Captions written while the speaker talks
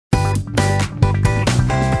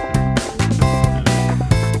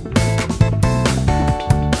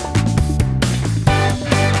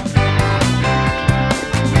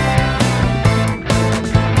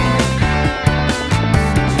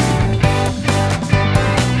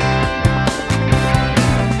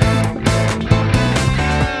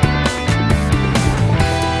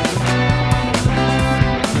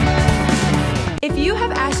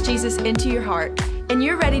your heart and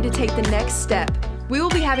you're ready to take the next step, we will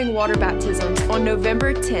be having water baptisms on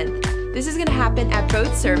November 10th. This is going to happen at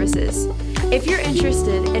both services. If you're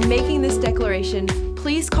interested in making this declaration,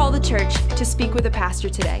 please call the church to speak with a pastor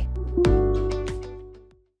today.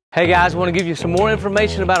 Hey guys, I want to give you some more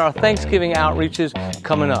information about our Thanksgiving outreaches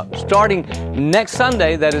coming up. Starting next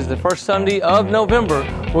Sunday, that is the first Sunday of November,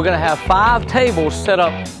 we're going to have 5 tables set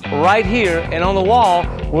up right here, and on the wall,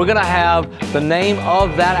 we're going to have the name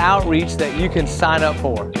of that outreach that you can sign up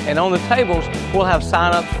for. And on the tables, we'll have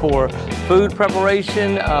sign-ups for food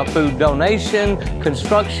preparation, food donation,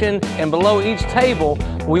 construction, and below each table,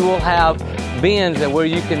 we will have bins where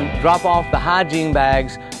you can drop off the hygiene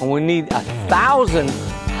bags, and we need 1,000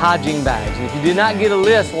 hygiene bags. And if you did not get a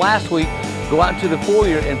list last week, go out to the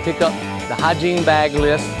foyer and pick up the hygiene bag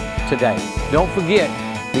list today. Don't forget,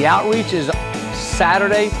 the outreach is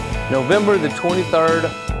Saturday, November the 23rd,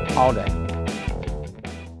 all day.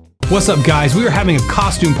 What's up, guys? We are having a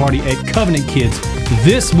costume party at Covenant Kids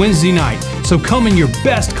this Wednesday night. So come in your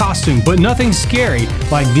best costume, but nothing scary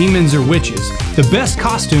like demons or witches. The best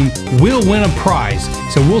costume will win a prize.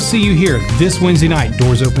 So we'll see you here this Wednesday night.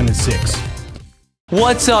 Doors open at 6.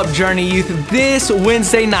 What's up, Journey Youth? This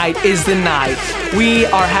Wednesday night is the night we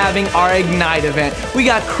are having our Ignite event. We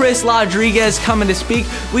got Chris Rodriguez coming to speak.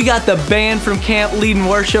 We got the band from camp leading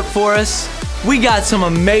worship for us. We got some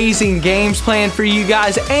amazing games planned for you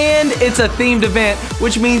guys, and it's a themed event,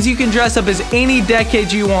 which means you can dress up as any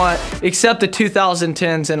decade you want, except the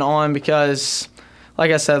 2010s and on, because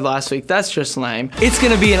like I said last week, that's just lame. It's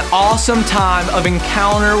gonna be an awesome time of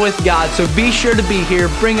encounter with God, so be sure to be here,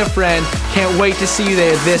 bring a friend. Can't wait to see you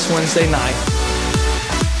there this Wednesday night.